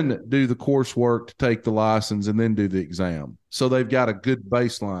 then do the coursework to take the license, and then do the exam. So they've got a good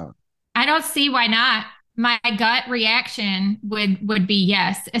baseline. I don't see why not. My gut reaction would be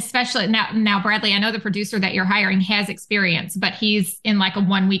yes, especially now, Bradley, I know the producer that you're hiring has experience, but he's in like a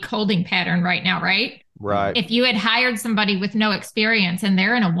 1 week holding pattern right now, right? Right. If you had hired somebody with no experience and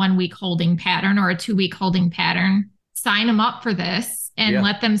they're in a 1 week holding pattern or a 2 week holding pattern, sign them up for this and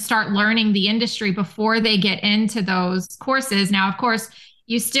let them start learning the industry before they get into those courses. Now, of course,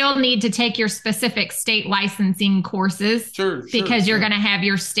 you still need to take your specific state licensing courses because you're going to have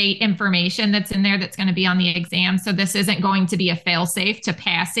your state information that's in there that's going to be on the exam. So this isn't going to be a fail-safe to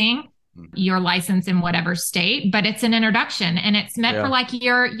passing your license in whatever state, but it's an introduction, and it's meant for like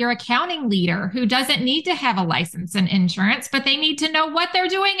your accounting leader who doesn't need to have a license in insurance, but they need to know what they're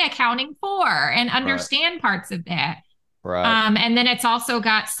doing accounting for and understand parts of that. Right. And then it's also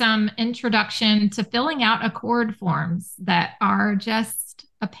got some introduction to filling out accord forms that are just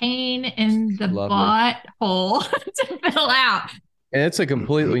a pain in the butthole to fill out. And it's a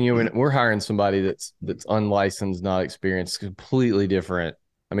completely new, we're hiring somebody that's unlicensed, not experienced, completely different.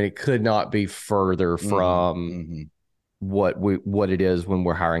 I mean, it could not be further from what it is when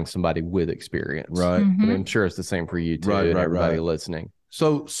we're hiring somebody with experience. Right. I mean, I'm sure it's the same for you too, and everybody listening.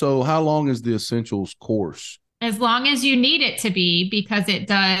 So how long is the Essentials course? As long as you need it to be, because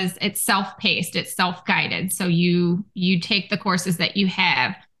it's self-paced, it's self-guided. So you take the courses that you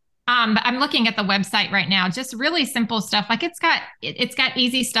have. I'm looking at the website right now, just really simple stuff. Like it's got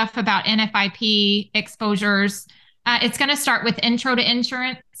easy stuff about NFIP exposures. It's going to start with intro to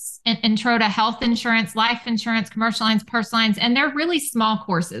insurance, intro to health insurance, life insurance, commercial lines, personal lines, and they're really small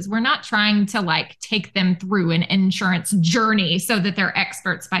courses. We're not trying to like take them through an insurance journey so that they're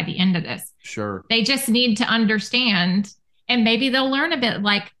experts by the end of this. Sure. They just need to understand, and maybe they'll learn a bit.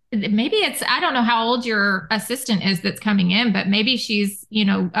 Like maybe I don't know how old your assistant is that's coming in, but maybe she's,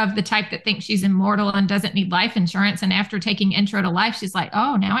 of the type that thinks she's immortal and doesn't need life insurance. And after taking intro to life, she's like,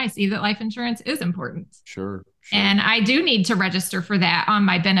 oh, now I see that life insurance is important. Sure. And I do need to register for that on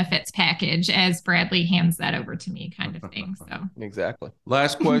my benefits package as Bradley hands that over to me, kind of thing. So exactly.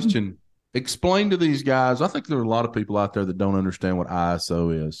 Last question. Explain to these guys. I think there are a lot of people out there that don't understand what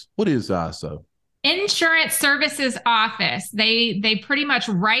ISO is. What is ISO? Insurance Services Office. They pretty much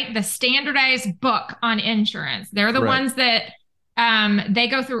write the standardized book on insurance. They're the ones that they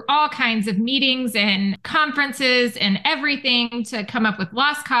go through all kinds of meetings and conferences and everything to come up with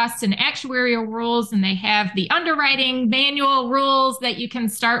loss costs and actuarial rules. And they have the underwriting manual rules that you can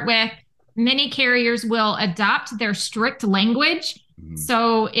start with. Many carriers will adopt their strict language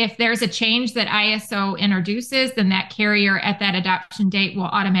So if there's a change that ISO introduces, then that carrier at that adoption date will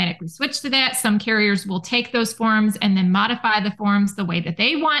automatically switch to that. Some carriers will take those forms and then modify the forms the way that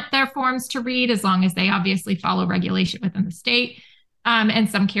they want their forms to read, as long as they obviously follow regulation within the state. And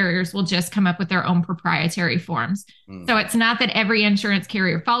some carriers will just come up with their own proprietary forms. So it's not that every insurance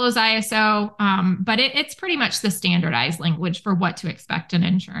carrier follows ISO, but it's pretty much the standardized language for what to expect in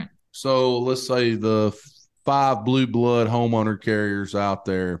insurance. So let's say the 5 blue blood homeowner carriers out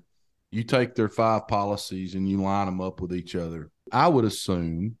there, you take their 5 policies and you line them up with each other. I would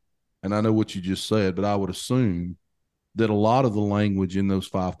assume, and I know what you just said, but I would assume that a lot of the language in those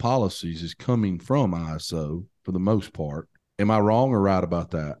 5 policies is coming from ISO for the most part. Am I wrong or right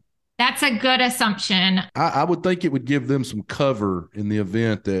about that? That's a good assumption. I would think it would give them some cover in the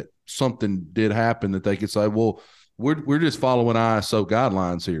event that something did happen, that they could say, well, we're just following ISO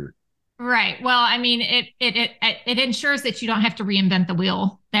guidelines here. Right. Well, I mean, it ensures that you don't have to reinvent the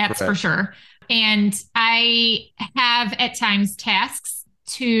wheel. That's for sure. And I have at times tasks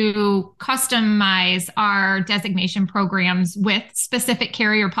to customize our designation programs with specific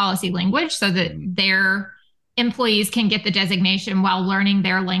carrier policy language so that their employees can get the designation while learning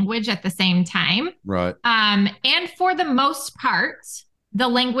their language at the same time. Right. And for the most part, the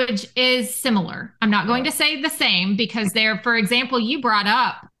language is similar. I'm not going to say the same, because for example, you brought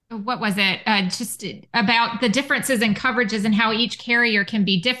up, what was it? Just about the differences in coverages and how each carrier can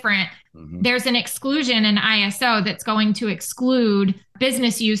be different. There's an exclusion in ISO that's going to exclude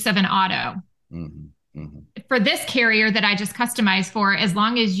business use of an auto. For this carrier that I just customized for, as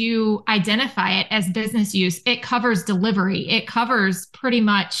long as you identify it as business use, it covers delivery. It covers pretty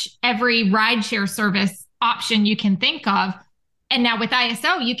much every rideshare service option you can think of. And now with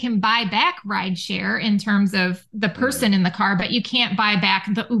ISO, you can buy back rideshare in terms of the person in the car, but you can't buy back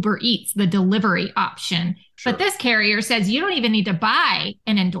the Uber Eats, the delivery option. Sure. But this carrier says you don't even need to buy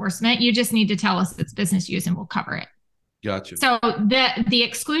an endorsement. You just need to tell us it's business use and we'll cover it. Gotcha. So the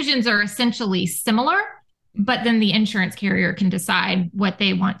exclusions are essentially similar, but then the insurance carrier can decide what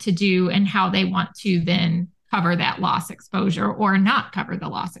they want to do and how they want to then cover that loss exposure or not cover the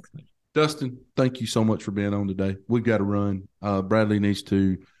loss exposure. Dustin, thank you so much for being on today. We've got to run. Bradley needs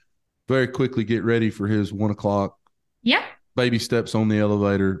to very quickly get ready for his 1 o'clock. Yep. Baby steps on the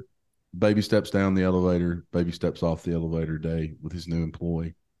elevator, baby steps down the elevator, baby steps off the elevator day with his new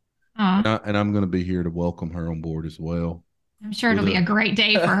employee. And I'm going to be here to welcome her on board as well. I'm sure it'll be a great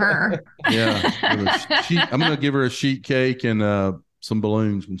day for her. Yeah. I'm going to give her a sheet cake and some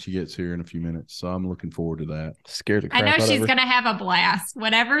balloons when she gets here in a few minutes. So I'm looking forward to that. Scared the crap out of her. I know she's going to have a blast,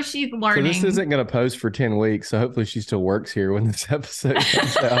 whatever she's learning. So this isn't going to post for 10 weeks. So hopefully she still works here when this episode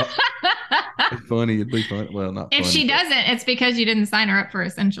comes out. It'd be funny. Well, not if funny, she doesn't, it's because you didn't sign her up for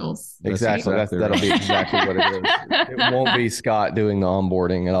Essentials. Exactly. That'll be exactly what it is. It won't be Scott doing the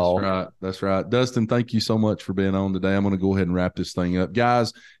onboarding at all. That's right. Dustin, thank you so much for being on today. I'm going to go ahead and wrap this thing up.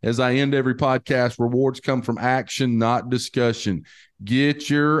 Guys, as I end every podcast, rewards come from action, not discussion. Get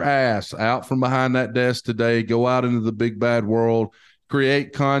your ass out from behind that desk today. Go out into the big bad world.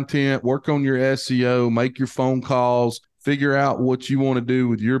 Create content. Work on your SEO. Make your phone calls. Figure out what you want to do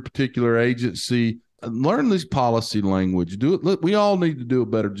with your particular agency. Learn this policy language. Do it. Look, we all need to do a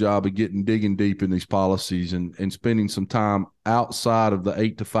better job of digging deep in these policies and spending some time outside of the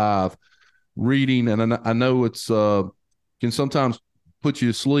 8 to 5 reading. And I know it's can sometimes put you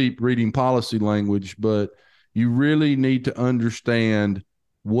to sleep reading policy language, but you really need to understand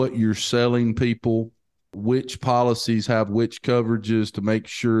what you're selling people, which policies have which coverages, to make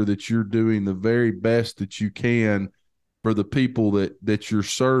sure that you're doing the very best that you can for the people that you're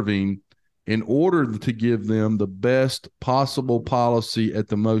serving in order to give them the best possible policy at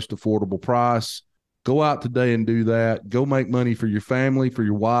the most affordable price. Go out today and do that. Go make money for your family, for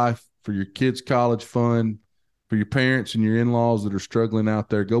your wife, for your kids' college fund, for your parents and your in-laws that are struggling out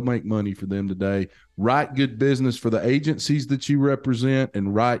there. Go make money for them today. Write good business for the agencies that you represent,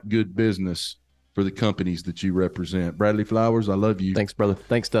 and write good business for the companies that you represent. Bradley Flowers, I love you. Thanks, brother.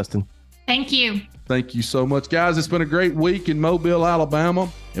 Thanks, Dustin. Thank you. Thank you so much, guys. It's been a great week in Mobile, Alabama,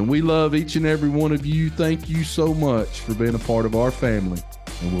 and we love each and every one of you. Thank you so much for being a part of our family,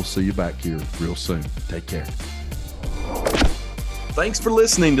 and we'll see you back here real soon. Take care. Thanks for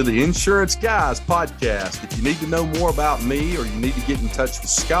listening to the Insurance Guys podcast. If you need to know more about me or you need to get in touch with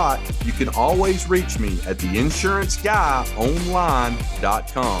Scott, you can always reach me at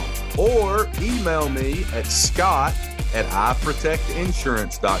theinsuranceguyonline.com or email me at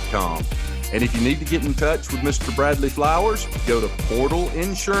scott@iprotectinsurance.com. And if you need to get in touch with Mr. Bradley Flowers, go to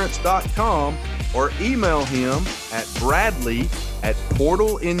portalinsurance.com or email him at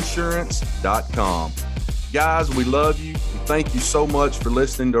bradley@portalinsurance.com. Guys, we love you. Thank you so much for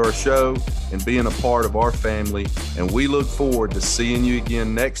listening to our show and being a part of our family. And we look forward to seeing you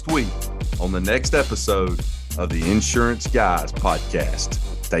again next week on the next episode of the Insurance Guys podcast.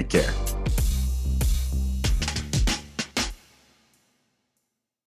 Take care.